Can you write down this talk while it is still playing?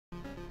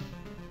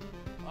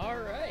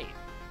Alright.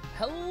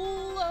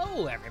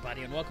 Hello,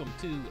 everybody, and welcome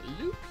to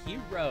Loop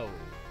Hero.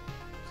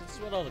 So this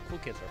is what all the cool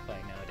kids are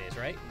playing nowadays,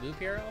 right? Loop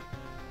Hero?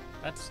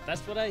 That's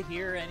what I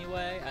hear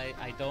anyway.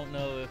 I don't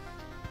know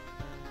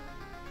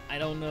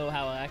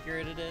how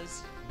accurate it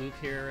is. Loop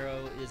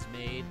Hero is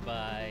made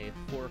by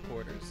 4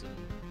 Quarters, and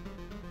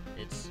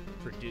it's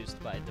produced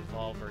by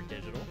Devolver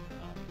Digital,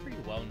 a pretty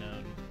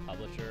well-known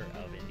publisher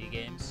of indie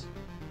games.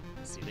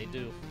 Let's see, they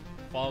do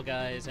Fall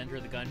Guys, Enter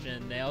the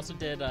Gungeon. They also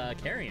did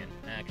Carrion,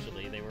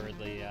 actually. They were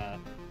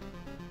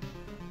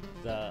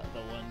the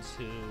ones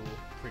who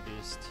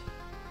produced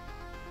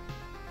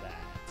that.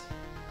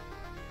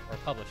 Or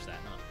published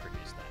that, not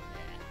produced that.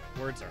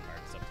 Nah, words are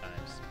hard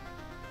sometimes.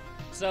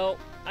 So,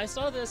 I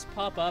saw this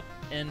pop up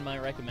in my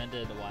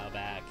recommended a while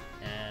back,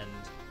 and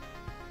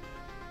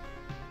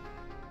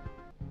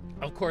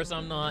of course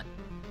I'm not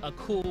a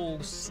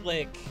cool,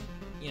 slick,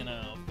 you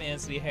know,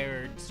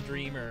 fancy-haired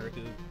streamer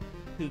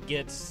who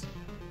gets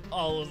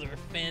all of their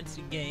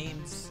fancy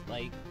games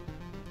like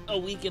a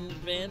week in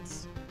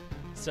advance,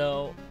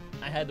 so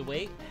I had to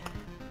wait.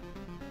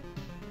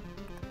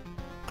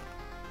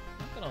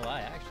 Not gonna lie,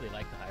 I actually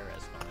like the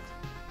high-res font.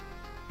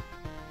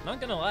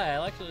 Not gonna lie,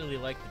 I actually really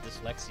like the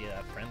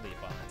dyslexia-friendly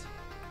font.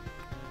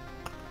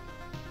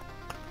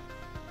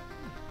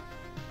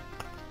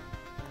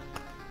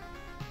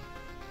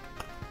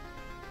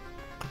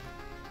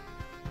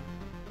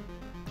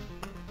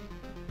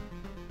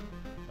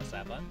 What's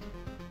that button?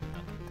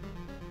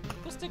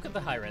 We'll stick with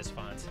the high-res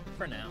font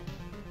for now.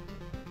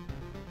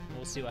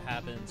 We'll see what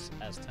happens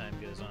as time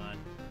goes on.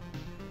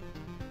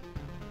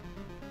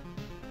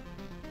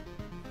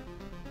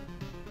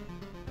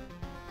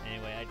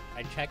 Anyway,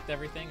 I checked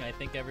everything. I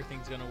think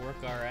everything's gonna work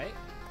alright.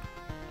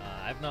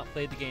 I've not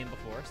played the game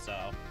before,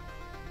 so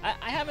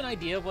I have an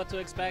idea of what to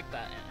expect.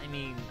 I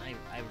mean,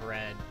 I've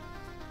read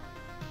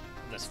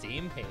the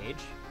Steam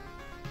page.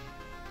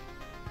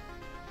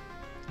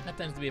 That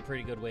tends to be a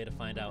pretty good way to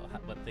find out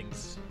what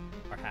things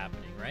are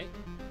happening, right?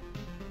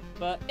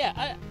 But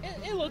yeah,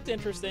 it looked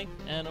interesting,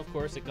 and of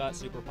course it got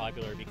super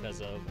popular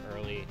because of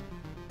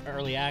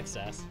early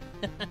access.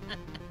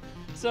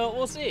 So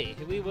we'll see.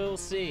 We will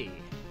see.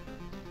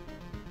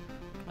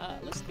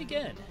 Let's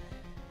begin.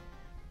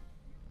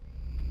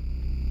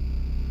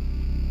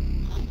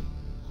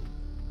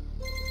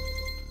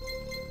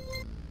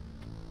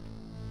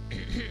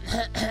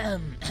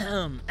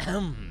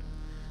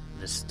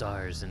 The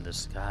stars in the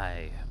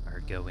sky are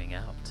going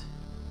out,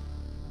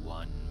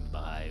 one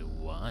by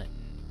one.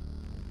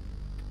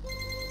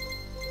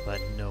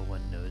 But no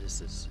one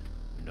notices.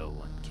 No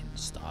one can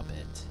stop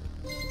it.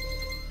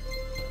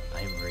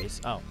 I'm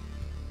racing. Oh,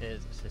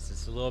 this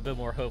is a little bit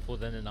more hopeful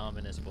than an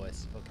ominous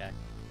voice. Okay.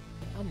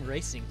 I'm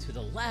racing to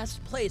the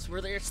last place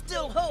where there's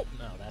still hope.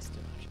 No, that's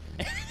too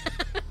much.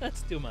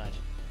 That's too much.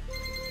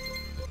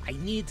 I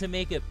need to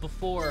make it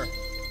before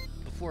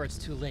it's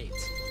too late.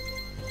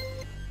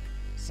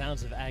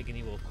 Sounds of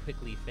agony will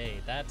quickly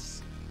fade.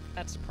 That's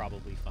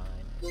probably fine.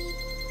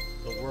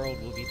 The world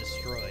will be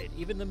destroyed.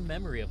 Even the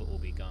memory of it will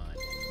be gone.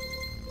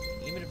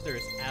 Even if there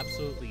is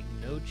absolutely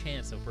no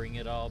chance of bringing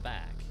it all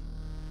back,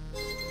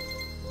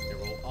 there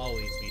will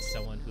always be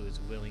someone who is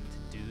willing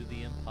to do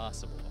the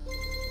impossible.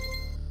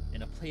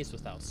 In a place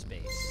without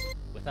space,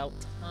 without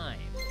time,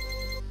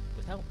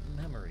 without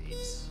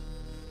memories.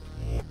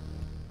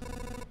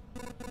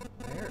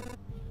 Where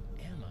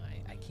am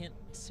I? I can't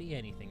see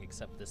anything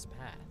except this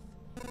path.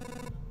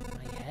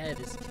 My head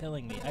is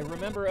killing me. I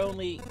remember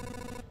only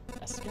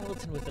a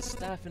skeleton with a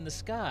staff in the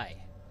sky.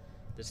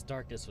 This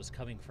darkness was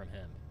coming from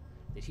him.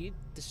 Did he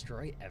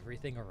destroy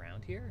everything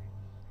around here?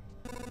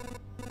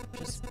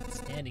 Just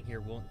standing here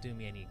won't do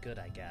me any good,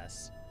 I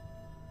guess.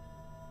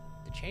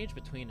 To change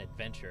between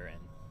adventure and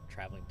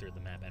traveling through the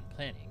map and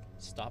planning,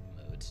 stop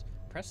modes,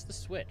 press the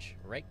switch,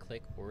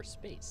 right-click, or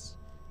space.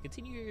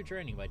 Continue your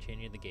journey by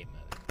changing the game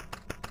mode.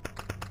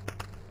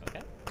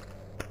 Okay.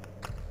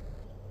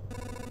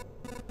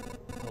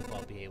 Hope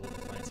I'll be able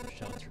to find some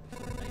shelter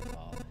before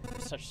nightfall.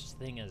 If such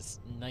thing as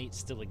night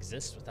still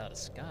exists without a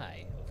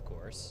sky, of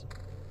course.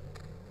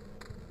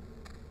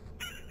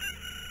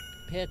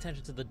 Pay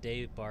attention to the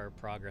day bar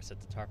progress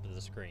at the top of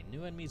the screen.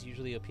 New enemies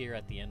usually appear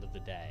at the end of the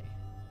day.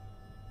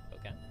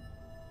 Okay.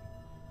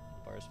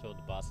 Bars filled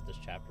with the boss of this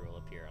chapter will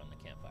appear on the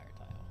campfire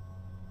tile.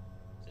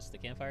 Is this the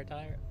campfire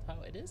tile?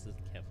 It is the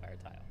campfire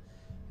tile.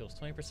 Heals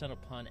 20%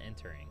 upon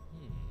entering.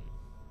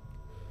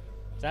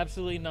 There's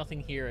absolutely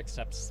nothing here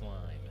except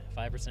slime.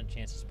 5%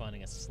 chance of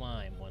spawning a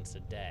slime once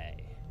a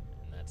day.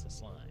 And that's a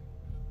slime.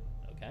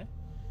 Okay.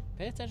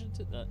 Pay attention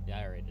to the... Yeah,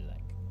 I already did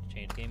that.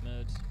 Change game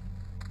modes.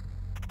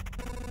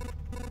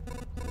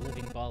 A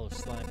living ball of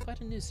slime. Quite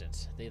a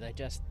nuisance. They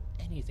digest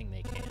anything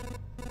they can.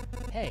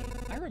 Hey,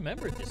 I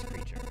remembered this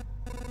creature.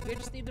 I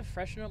just need to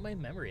freshen up my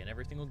memory and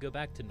everything will go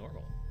back to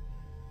normal.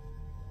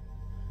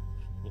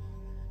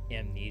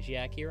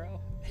 Amnesiac hero?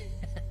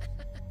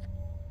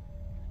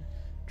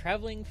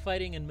 Traveling,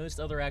 fighting, and most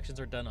other actions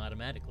are done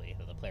automatically.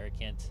 The player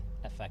can't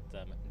affect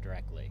them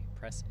directly.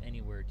 Press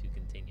anywhere to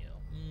continue.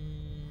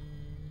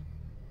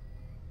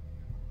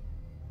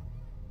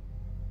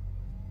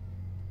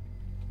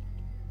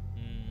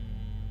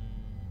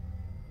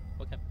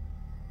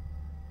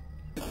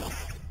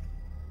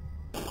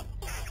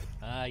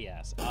 Ah,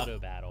 yes, auto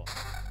battle.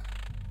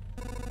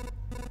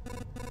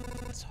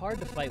 It's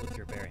hard to fight with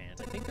your bare hands.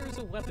 I think there is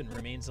a weapon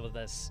remains of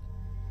this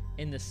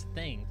in this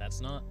thing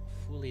that's not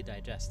fully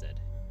digested.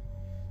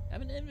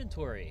 Have an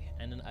inventory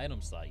and an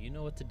item slot. You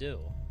know what to do.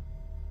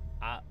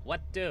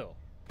 What do?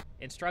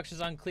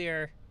 Instructions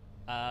unclear.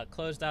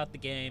 Closed out the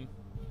game.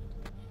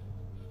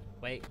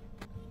 Wait,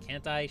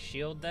 can't I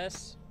shield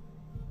this?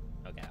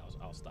 Okay,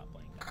 I'll stop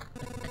playing that.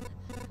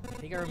 I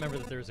think I remember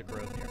that there's a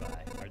grove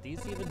nearby. Are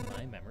these even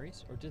my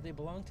memories, or do they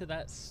belong to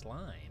that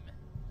slime?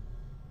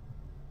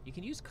 You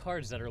can use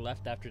cards that are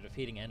left after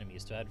defeating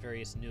enemies to add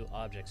various new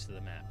objects to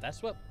the map.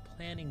 That's what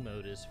planning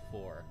mode is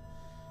for.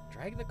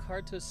 Drag the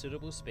card to a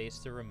suitable space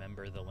to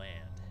remember the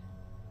land.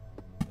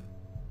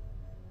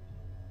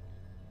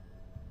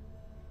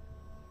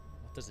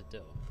 What does it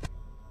do?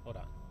 Hold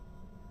on.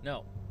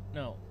 No.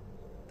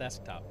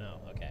 Desktop,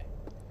 no. Okay.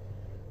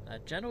 A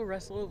gentle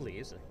rustle of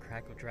leaves, a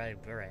crack of dry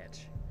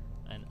branch.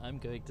 And I'm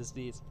going to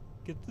sneeze.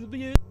 Get to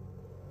the end.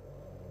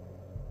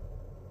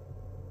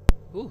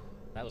 Ooh,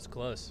 that was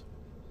close.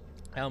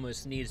 I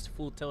almost sneezed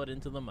full tilt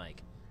into the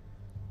mic.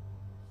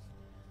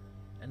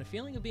 And a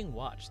feeling of being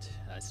watched.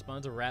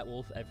 Spawns a rat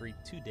wolf every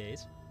 2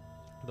 days.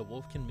 The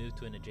wolf can move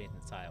to an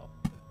adjacent tile.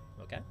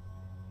 Okay.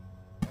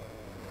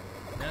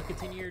 Now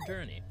continue your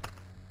journey.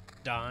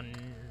 Dun,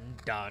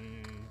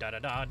 dun, da da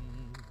dun.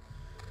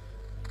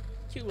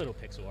 Cute little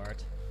pixel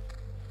art.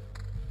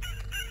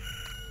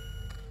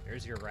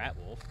 Here's your rat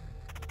wolf.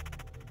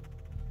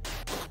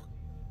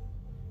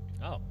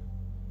 Oh.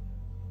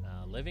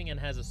 Living and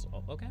has a...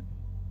 Oh, okay.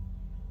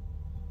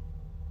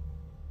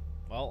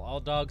 Well, all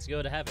dogs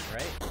go to heaven,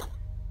 right?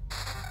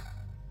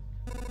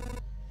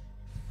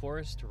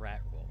 Forest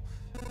rat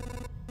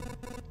wolf.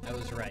 I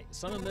was right.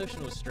 Some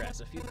emotional stress,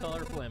 a few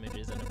colorful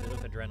images, and a bit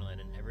of adrenaline,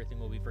 and everything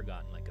will be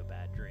forgotten like a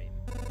bad dream.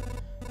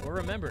 Or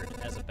remembered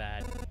as a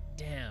bad...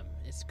 Damn,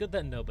 it's good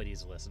that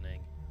nobody's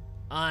listening.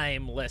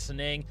 I'm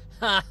listening!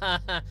 Ha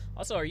ha ha!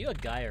 Also, are you a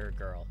guy or a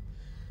girl?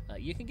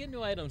 You can get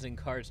new items and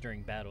cards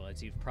during battle,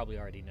 as you've probably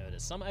already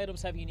noticed. Some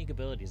items have unique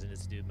abilities, and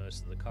it's due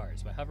most of the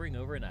cards. By hovering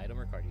over an item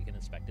or card, you can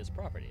inspect its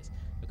properties.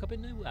 Equip a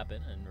new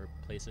weapon, and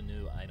replace a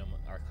new item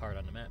or card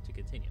on the map to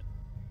continue.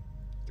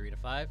 3 to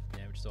 5,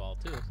 damage to all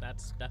 2.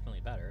 That's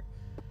definitely better.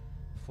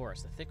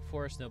 Forest. A thick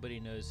forest, nobody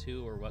knows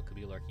who or what could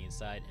be lurking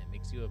inside, and it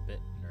makes you a bit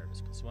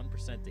nervous. Plus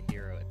 1% to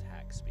hero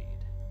attack speed.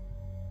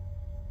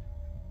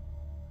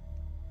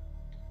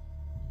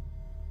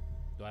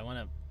 Do I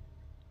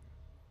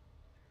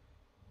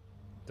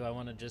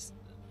want to just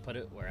put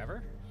it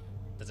wherever?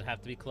 Does it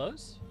have to be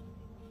close?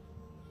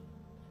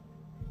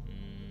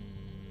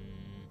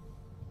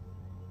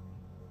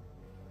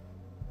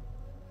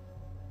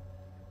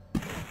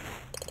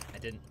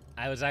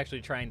 I was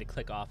actually trying to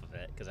click off of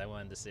it because I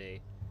wanted to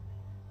see.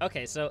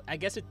 Okay, so I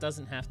guess it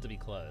doesn't have to be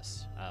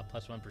close.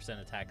 Plus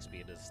 1% attack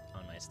speed is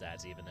on my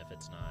stats, even if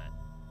it's not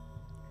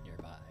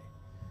nearby.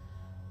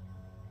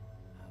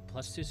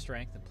 Plus 2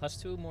 strength and plus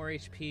 2 more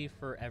HP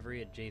for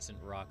every adjacent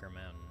rock or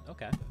mountain.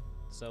 Okay.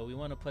 So we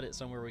want to put it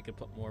somewhere we could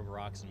put more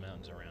rocks and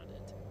mountains around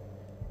it.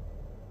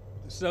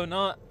 So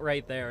not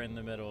right there in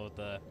the middle of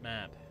the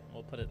map.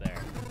 We'll put it there.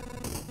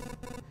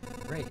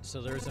 Great,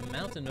 so there's a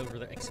mountain over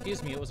there.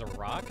 Excuse me, it was a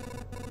rock?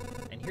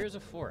 And here's a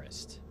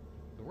forest.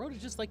 The world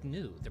is just like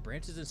new. The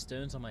branches and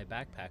stones on my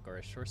backpack are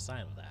a sure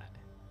sign of that.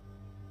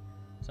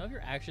 Some of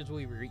your actions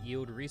will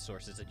yield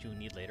resources that you will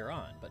need later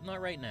on, but not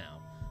right now.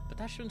 But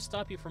that shouldn't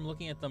stop you from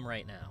looking at them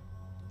right now.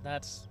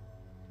 That's...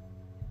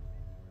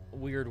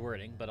 weird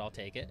wording, but I'll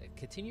take it.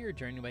 Continue your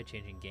journey by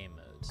changing game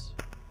modes.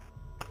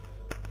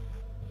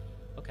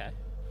 Okay.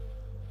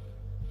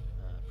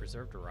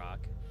 Preserved rock.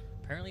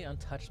 Apparently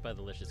untouched by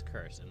the lich's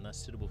curse, and thus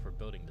suitable for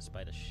building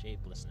despite the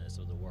shapelessness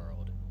of the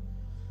world.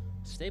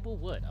 Stable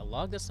wood. A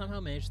log that somehow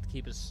managed to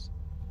keep its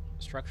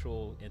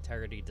structural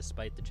integrity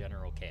despite the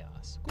general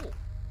chaos. Cool.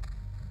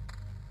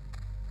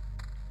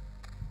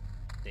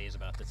 Day's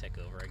about to tick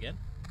over again.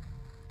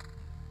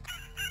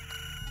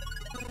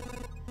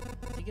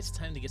 I think it's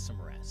time to get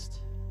some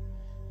rest.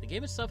 The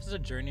game itself is a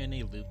journey on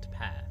a looped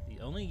path.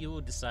 Only you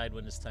will decide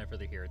when it's time for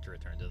the hero to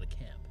return to the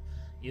camp.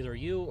 Either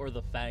you or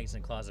the fangs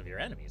and claws of your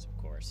enemies, of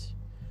course.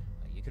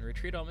 You can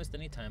retreat almost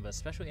any time, but a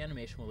special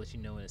animation will let you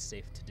know when it's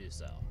safe to do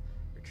so.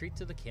 Retreat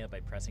to the camp by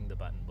pressing the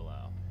button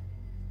below.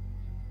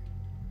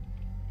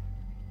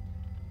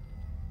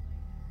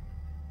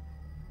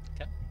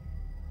 Okay.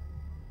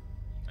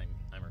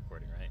 I'm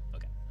recording, right?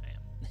 Okay, I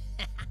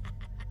am.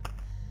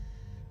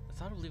 The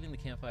thought of leaving the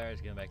campfire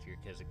is going back to your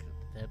kids.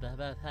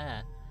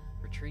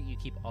 Retreat, you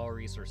keep all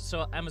resources.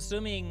 So I'm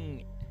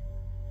assuming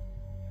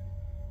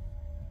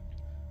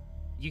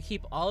you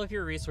keep all of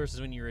your resources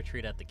when you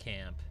retreat at the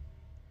camp,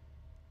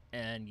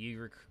 and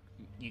you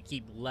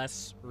keep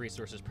less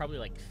resources, probably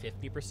like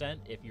 50%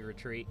 if you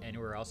retreat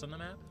anywhere else on the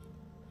map.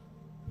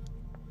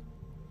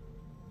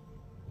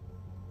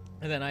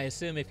 And then I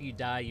assume if you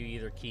die, you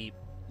either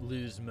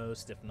lose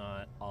most, if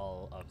not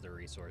all, of the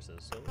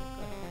resources. So go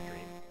ahead and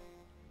retreat.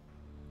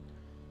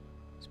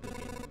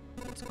 Spooky.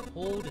 It's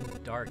cold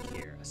and dark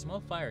here. A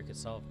small fire could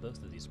solve both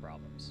of these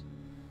problems.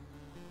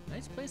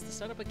 Nice place to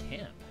set up a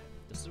camp.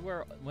 This is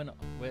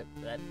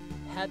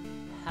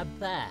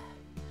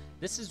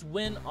This is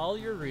when all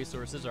your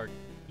resources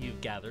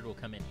you've gathered will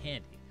come in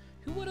handy.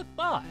 Who would have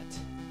thought?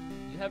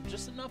 You have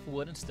just enough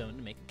wood and stone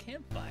to make a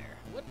campfire.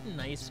 What a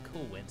nice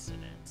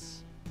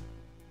coincidence.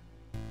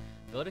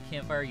 Build a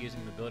campfire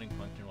using the building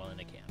function while in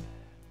a camp.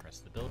 Press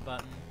the build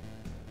button.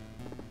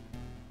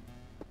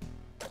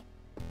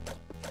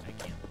 I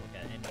can't look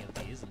at any of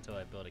these until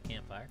I build a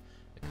campfire.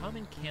 A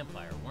common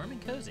campfire, warm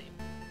and cozy.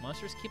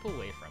 Monsters keep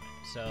away from it,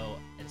 so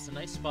it's a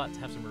nice spot to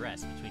have some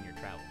rest between your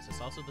travels.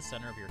 It's also the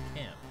center of your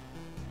camp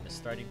and the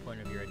starting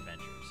point of your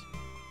adventures.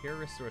 Here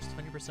restores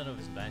 20% of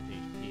his back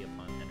HP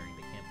upon entering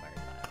the campfire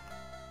tile.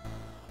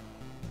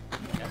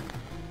 Okay.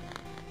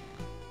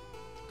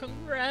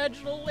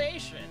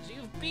 Congratulations!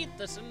 You've beat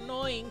this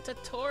annoying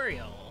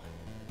tutorial!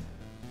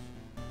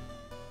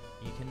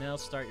 You can now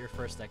start your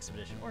first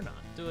expedition, or not.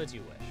 Do as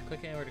you wish.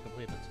 Click anywhere to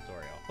complete the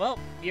tutorial. Well,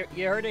 you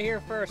heard it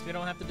here first. We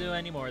don't have to do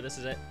any more. This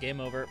is it.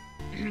 Game over.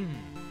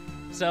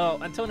 So,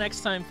 until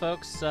next time,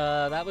 folks,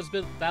 that was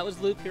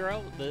Loop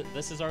Hero.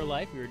 This is our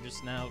life. We're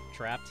just now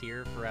trapped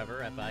here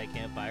forever by a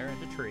campfire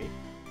and a tree.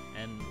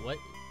 And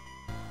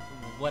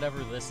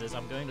whatever this is,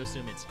 I'm going to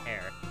assume it's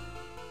hair.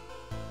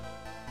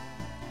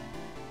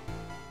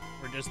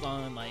 We're just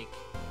on, like,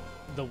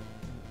 the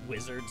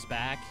wizard's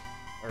back,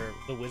 or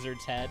the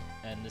wizard's head,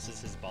 and this is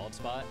his bald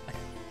spot.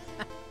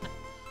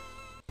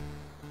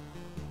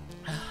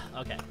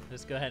 Okay,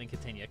 let's go ahead and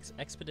continue.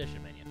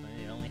 Expedition menu.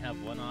 I only have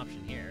one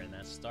option here, and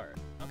that's start.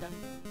 Okay.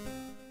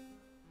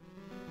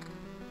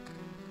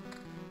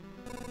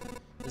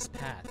 This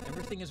path,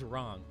 everything is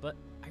wrong, but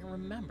I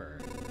remember.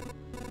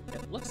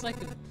 It looks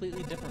like a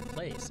completely different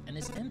place, and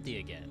it's empty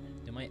again.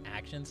 Do my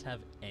actions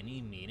have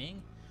any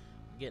meaning?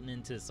 I'm getting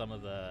into some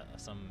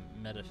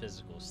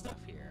metaphysical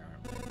stuff here,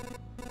 aren't we?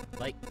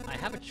 Like, I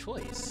have a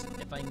choice.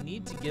 If I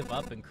need to give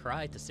up and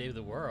cry to save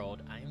the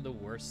world, I am the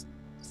worst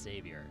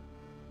savior.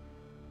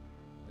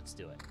 Let's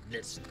do it.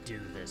 Let's do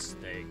this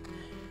thing.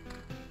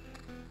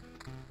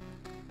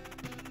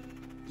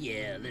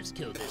 Yeah, let's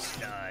kill this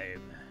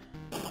slime.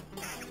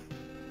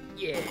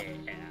 Yeah.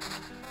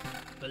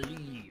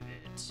 Believe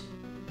it.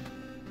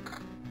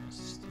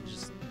 It's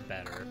just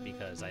better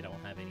because I don't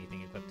have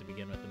anything equipped to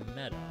begin with. The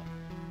meadow.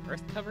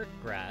 Earth-covered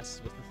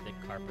grass with a thick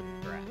carpet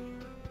of grass.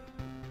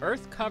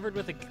 Earth covered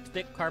with a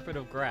thick carpet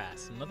of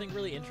grass. Nothing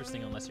really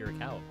interesting unless you're a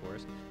cow, of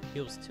course.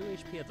 Heals 2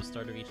 HP at the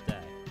start of each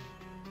day.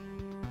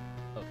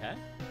 Okay.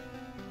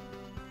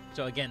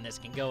 So again, this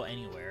can go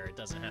anywhere. It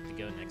doesn't have to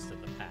go next to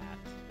the path.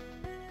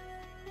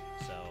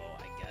 So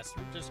I guess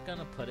we're just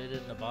gonna put it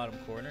in the bottom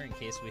corner in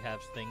case we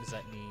have things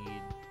that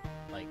need,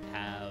 like,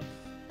 have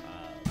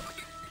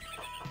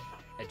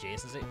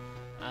adjacency.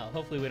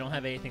 Hopefully we don't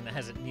have anything that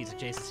needs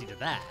adjacency to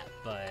that,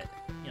 but,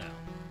 you know.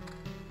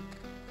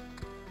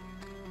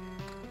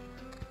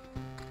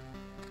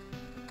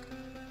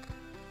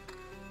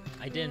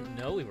 I didn't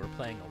know we were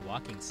playing a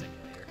walking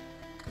simulator.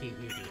 No.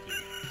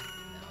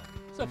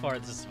 So far,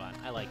 this is fun.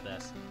 I like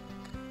this.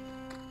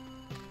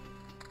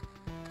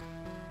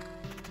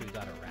 So we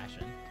got a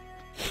ration.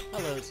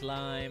 Hello,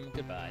 slime.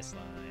 Goodbye,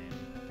 slime.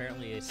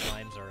 Apparently,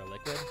 slimes are a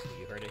liquid.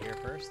 You heard it here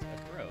first.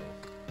 A grove.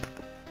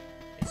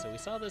 Okay, so we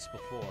saw this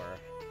before.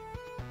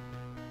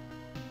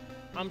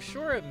 I'm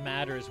sure it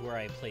matters where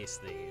I place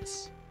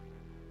these.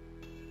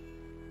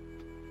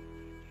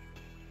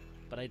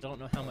 But I don't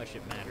know how much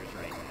it matters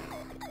right now.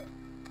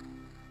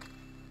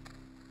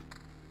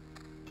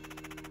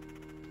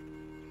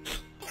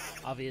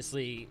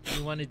 Obviously,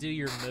 you want to do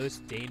your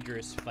most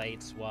dangerous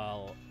fights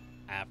while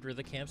after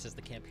the camp, since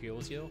the camp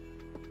heals you.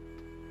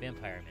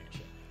 Vampire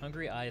Mansion.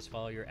 Hungry eyes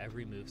follow your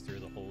every move through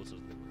the holes of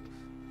the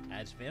roof.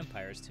 Adds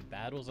vampires to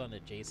battles on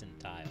adjacent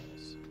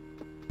tiles.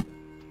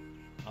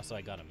 Also,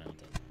 I got a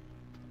mountain.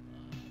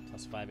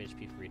 Plus 5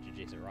 HP for each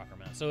adjacent rock or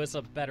mountain. So it's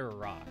a better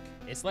rock.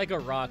 It's like a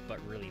rock, but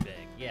really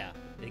big. Yeah,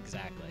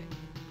 exactly.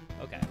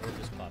 Okay, we'll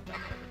just pop that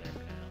over there for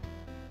now.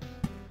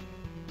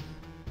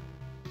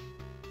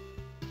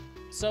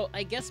 So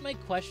I guess my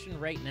question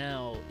right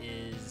now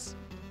is,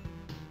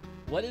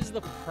 what is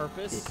the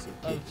purpose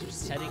of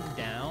setting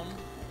down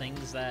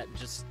things that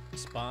just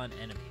spawn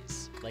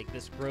enemies? Like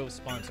this grove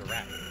spawns a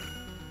rat wolf,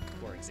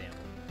 for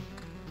example.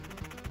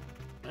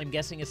 I'm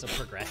guessing it's a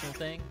progression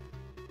thing.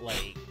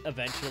 Like,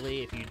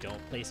 eventually, if you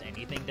don't place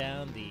anything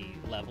down, the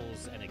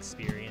levels and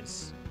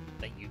experience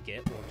that you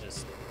get will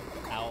just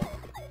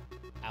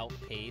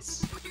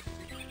outpace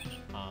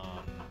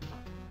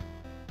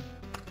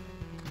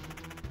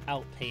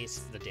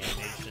the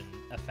damage and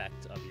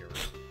effect of your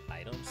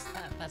items.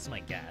 That's my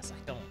guess. I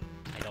don't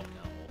know.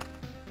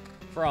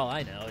 For all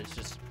I know, it's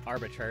just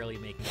arbitrarily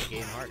making the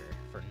game harder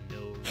for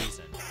no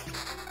reason.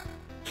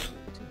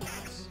 Too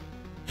nice.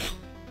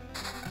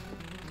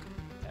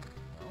 Okay,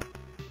 well,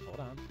 hold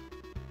on.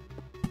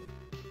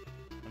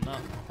 I'm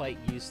not quite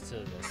used to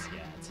this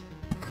yet.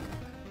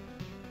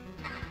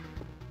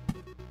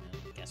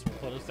 I guess we'll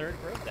put a third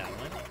grove down,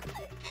 why not?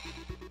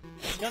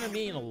 It's gonna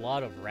mean a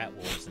lot of rat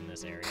wolves in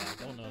this area. I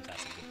don't know if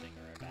that's a good thing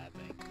or a bad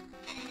thing.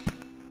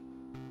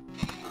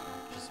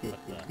 Just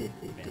just put the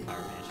vampire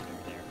mansion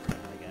over there for now,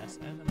 I guess,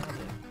 and then I'll do.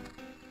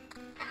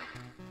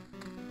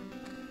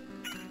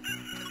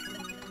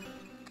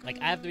 Like,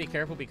 I have to be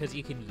careful because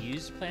you can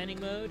use planning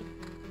mode,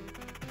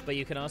 but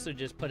you can also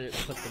just put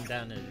them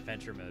down in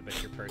adventure mode,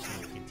 but your person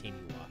will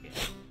continue walking.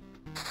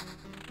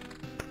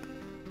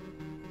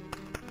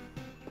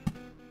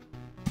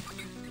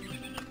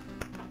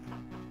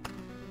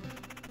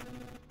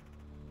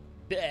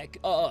 Back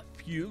off,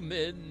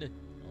 human!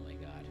 Oh my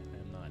god,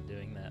 I'm not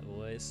doing that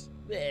voice.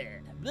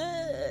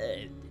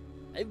 Blood!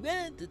 I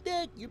want to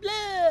take your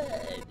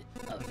blood!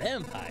 A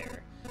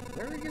vampire!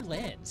 Where are your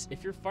lands?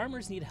 If your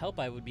farmers need help,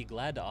 I would be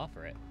glad to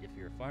offer it. If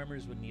your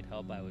farmers would need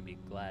help, I would be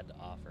glad to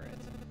offer it.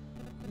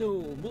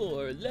 No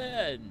more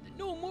land!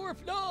 No more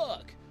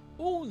flock!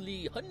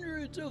 Only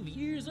hundreds of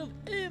years of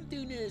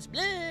emptiness!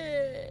 Blah!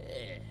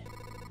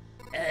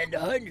 And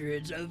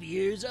hundreds of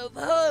years of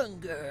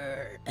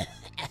hunger!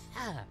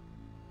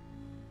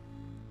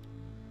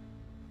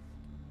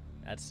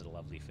 That's a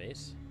lovely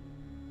face.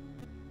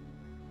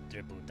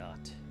 Triple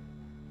dot.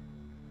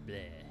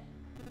 Bleh.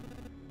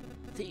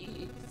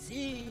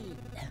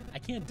 I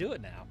can't do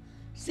it now.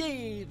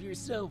 Save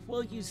yourself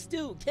while you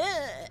still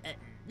can.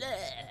 Bleh.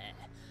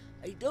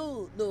 I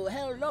don't know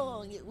how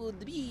long it will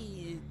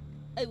be.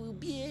 I will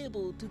be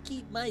able to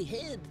keep my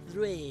head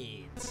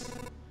straight.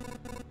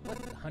 What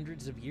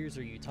hundreds of years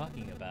are you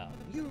talking about?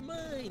 Your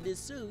mind is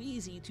so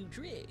easy to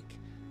trick,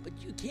 but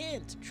you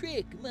can't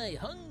trick my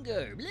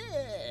hunger.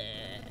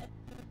 Bleh.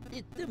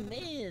 It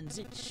demands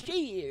its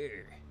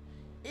share.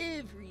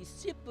 Every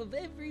sip of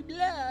every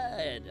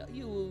blood,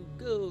 you will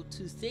go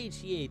to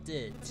satiate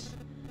it.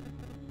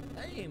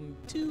 I am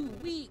too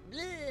weak,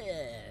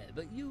 bleh,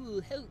 but you will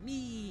help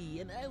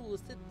me, and I will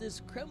set this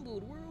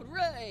crumbled world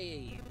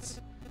right.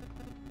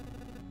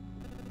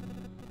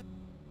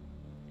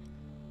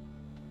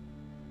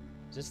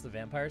 Is this the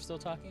vampire still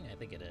talking? I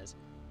think it is.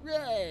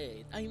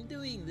 Right, I'm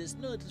doing this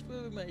not just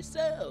for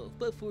myself,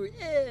 but for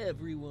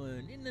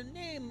everyone, in the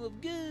name of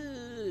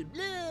good,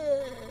 blah.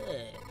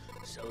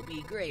 So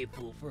be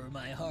grateful for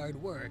my hard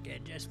work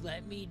and just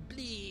let me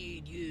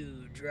bleed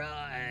you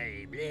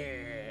dry, blah.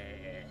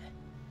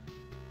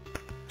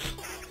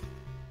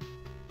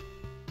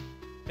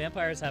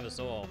 Vampires have a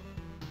soul.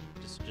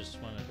 Just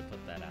wanted to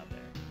put that out there.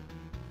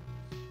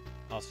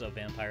 Also,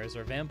 vampires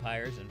are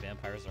vampires, and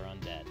vampires are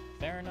undead.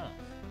 Fair enough.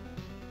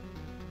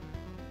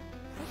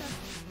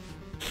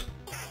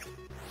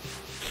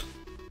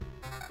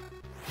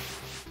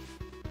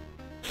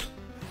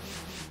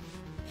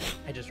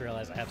 I just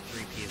realized I have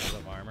 3 pieces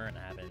of armor and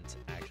I haven't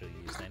actually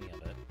used any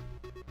of it.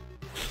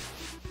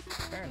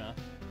 Fair enough.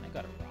 I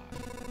got a rock.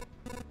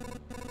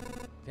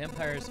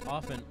 Vampires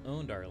often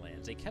owned our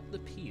lands. They kept the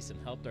peace and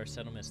helped our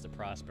settlements to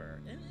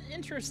prosper. An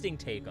interesting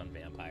take on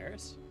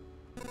vampires.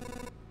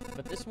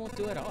 But this won't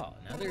do it all.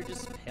 Now they're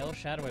just pale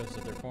shadows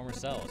of their former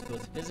selves,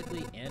 both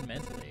physically and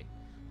mentally.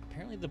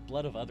 Apparently the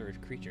blood of other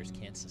creatures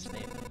can't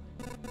sustain them.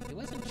 He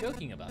wasn't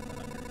joking about the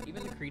hunger.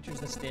 Even the creatures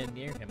that stand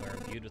near him are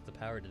imbued with the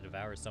power to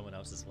devour someone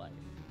else's life.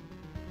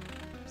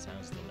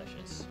 Sounds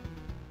delicious.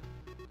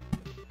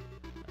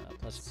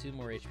 Plus 2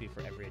 more HP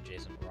for every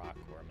adjacent rock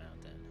or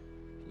mountain.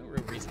 No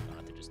real reason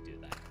not to just do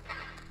that.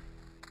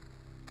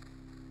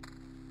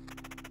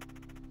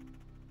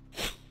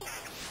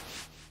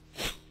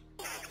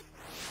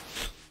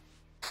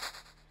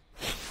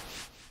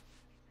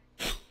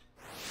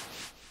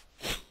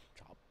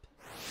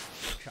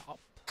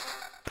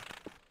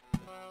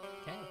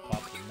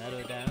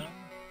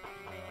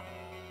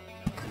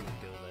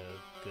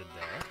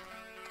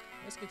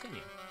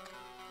 Continue.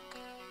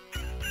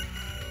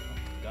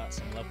 Got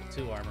some level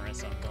 2 armor at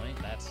some point.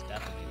 That's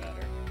definitely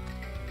better.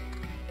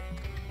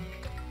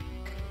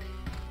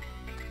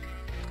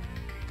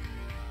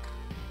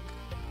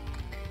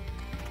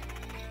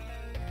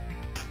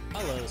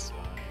 Hello,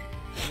 slime.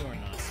 You are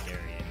not scary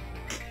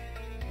anymore.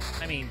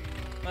 I mean,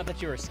 not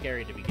that you were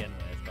scary to begin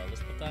with, but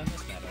let's put down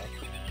this metal. And,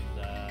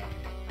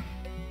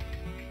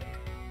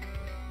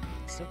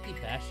 Silky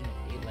Bastion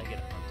of 8-legged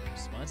hunter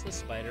spawns the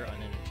spider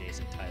on an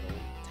adjacent tile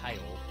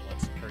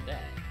once per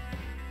day.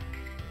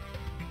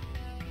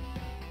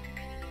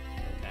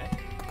 Okay.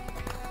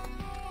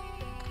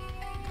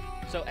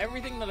 So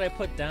everything that I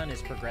put down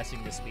is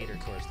progressing the speeder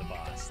towards the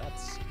boss.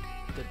 That's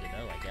good to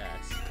know, I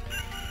guess.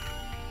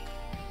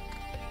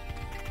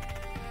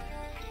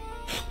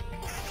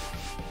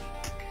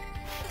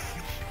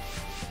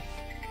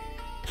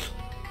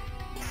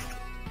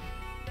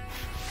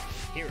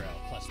 Hero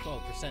plus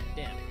 12%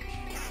 damage.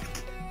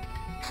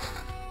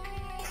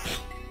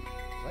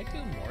 Do I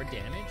do more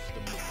damage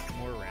the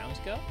more rounds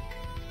go?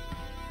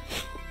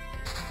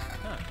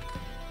 Huh.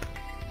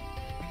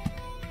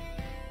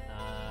 I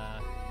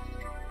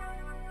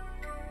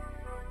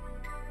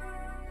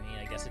mean,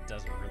 I guess it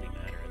doesn't really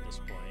matter at this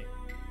point.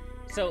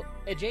 So,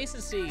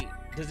 adjacency,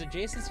 does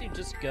adjacency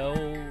just go,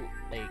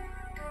 like,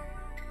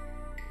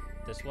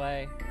 this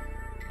way?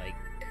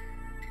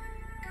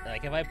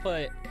 Like if I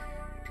put,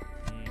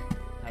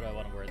 how do I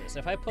want to word this?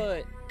 If I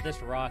put this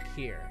rock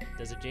here,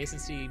 does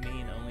adjacency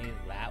mean only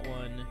that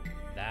one,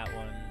 that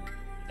one,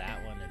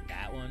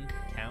 that one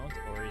count,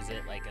 or is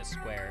it like a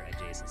square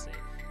adjacency?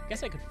 I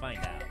guess I could find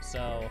out.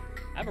 So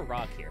I have a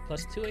rock here,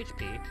 plus 2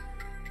 HP,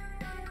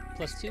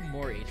 plus 2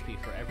 more HP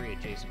for every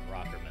adjacent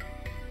rock or mountain.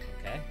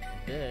 Okay,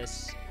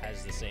 this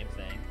has the same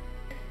thing,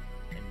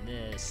 and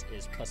this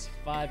is plus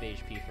 5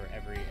 HP for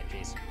every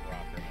adjacent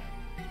rock or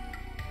mountain.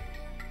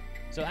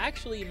 So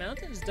actually,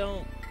 mountains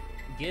don't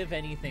give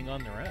anything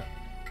on their own.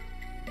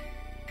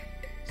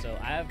 So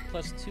I have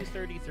plus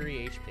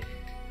 233 HP.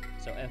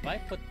 So if I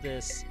put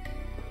this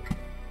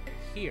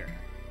here,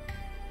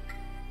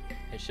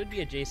 it should be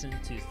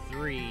adjacent to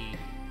 3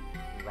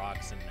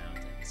 rocks and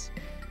mountains.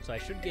 So I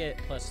should get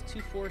plus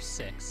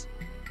 246,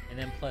 and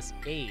then plus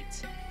 8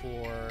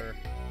 for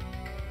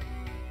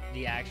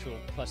the actual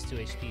plus 2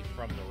 HP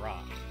from the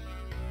rock.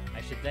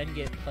 I should then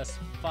get plus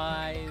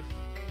 5,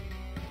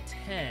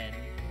 10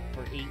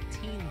 for 18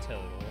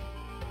 total,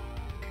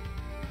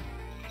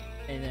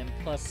 and then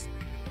plus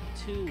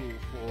 2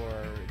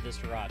 for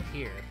this rock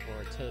here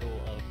for a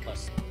total of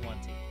plus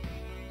 20.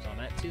 So I'm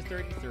at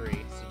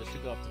 233, so this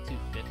should go up to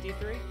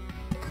 253?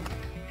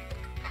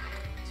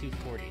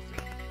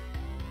 243.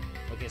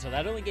 Okay, so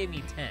that only gave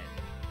me 10.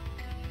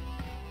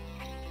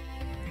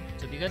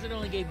 So because it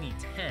only gave me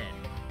 10,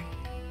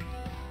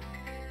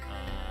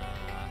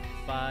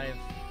 5,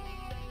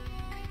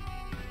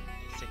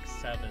 6,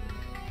 7.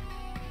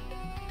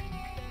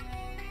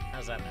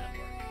 How's that math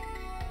work?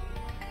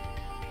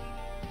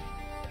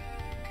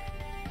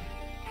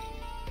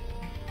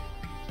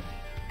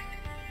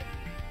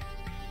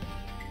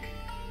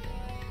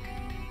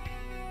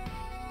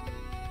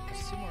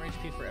 There's 2 more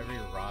HP for every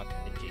rock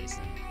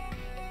adjacent or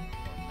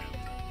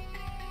mountain.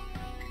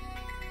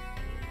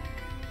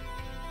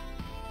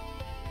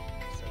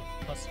 So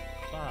plus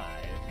 5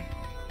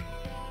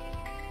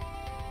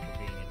 for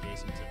being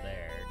adjacent to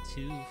there. 2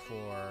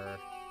 for...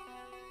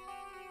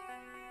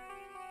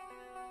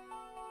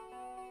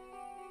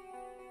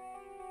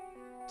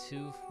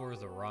 for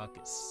the rock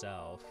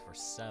itself for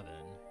 7.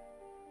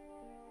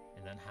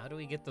 And then how do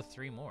we get the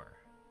 3 more?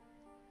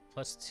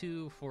 Plus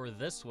 2 for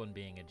this one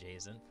being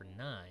adjacent for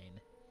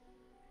 9.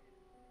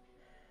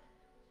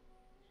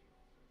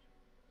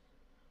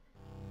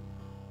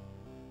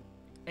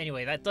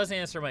 Anyway, that does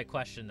answer my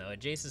question though.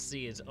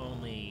 Adjacency is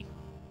only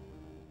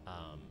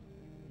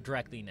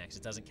directly next.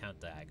 It doesn't count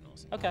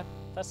diagonals. Okay,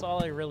 that's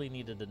all I really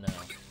needed to know.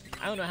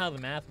 I don't know how the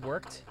math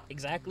worked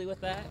exactly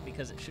with that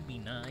because it should be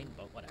 9,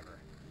 but whatever.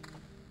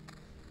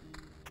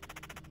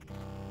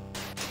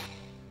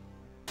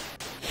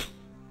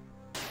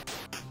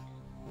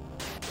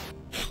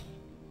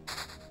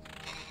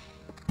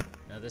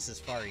 This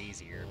is far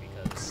easier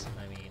because,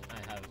 I mean,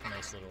 I have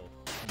nice little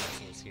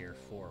muscles here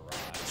for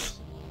rocks.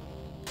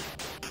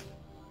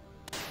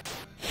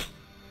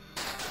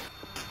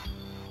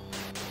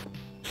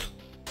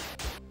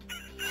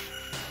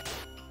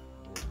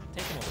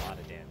 Taking a lot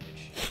of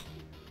damage.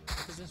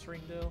 What does this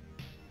ring do?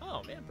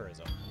 Oh,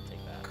 Vampirism. I'll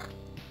take that.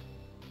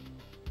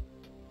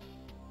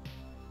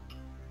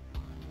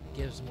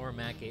 Gives more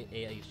Mac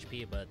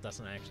HP, but it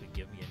doesn't actually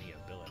give me any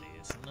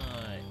abilities.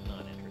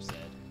 Not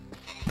interested.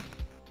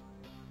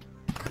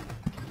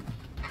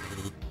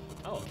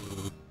 Oh,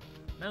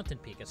 Mountain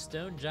Peak, a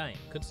stone giant,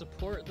 could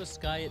support the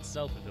sky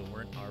itself if it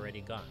weren't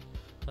already gone.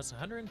 Plus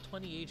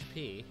 120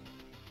 HP.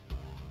 I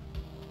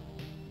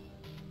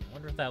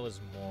wonder if that was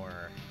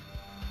more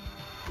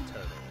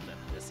total than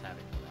this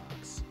having the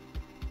rocks.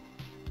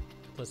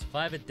 Plus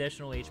 5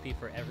 additional HP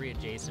for every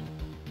adjacent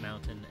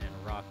mountain and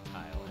rock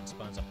tile, and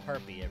spawns a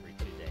harpy every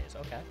 2 days.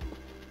 Okay.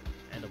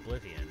 And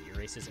Oblivion,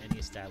 erases any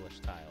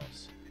established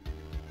tiles.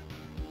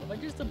 Have I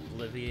just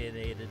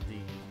oblivionated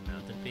the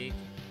Mountain Peak?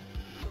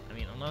 I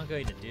mean, I'm not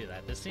going to do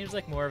that. This seems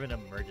like more of an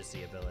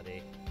emergency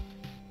ability.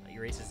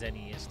 Erases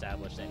any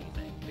established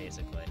anything,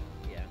 basically.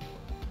 Yeah.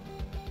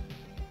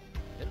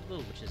 Bit of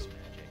little witch's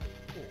magic.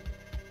 Cool.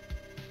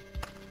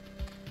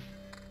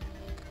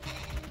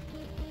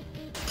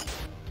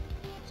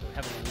 So we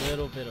have a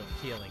little bit of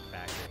healing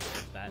factor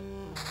here.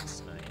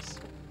 That's nice.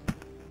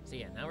 So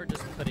yeah, now we're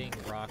just putting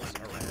rocks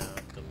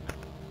around the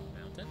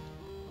mountain.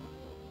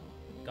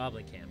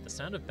 Goblin Camp. The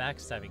sound of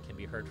backstabbing can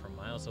be heard from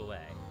miles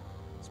away.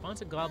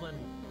 Spawns a goblin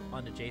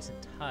on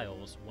adjacent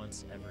tiles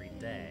once every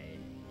day.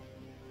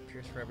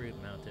 Appears for every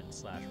mountain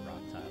 /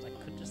 rock tiles. I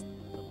could just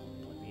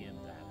oblivion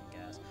that, I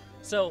guess.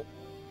 So,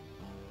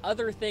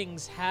 other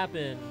things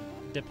happen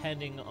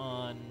depending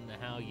on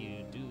how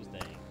you do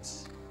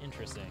things.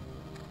 Interesting.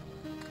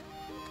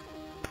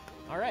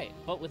 Alright,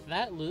 but with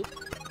that loop,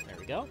 there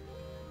we go.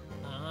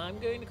 I'm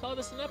going to call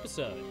this an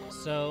episode.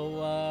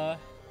 So,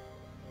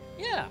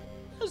 yeah,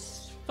 it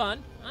was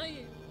fun.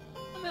 I'm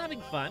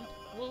having fun.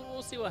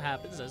 We'll see what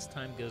happens as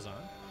time goes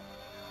on.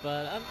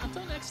 But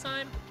until next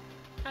time,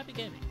 happy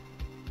gaming.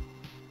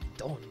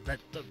 Don't let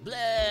the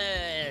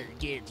blood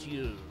get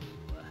you.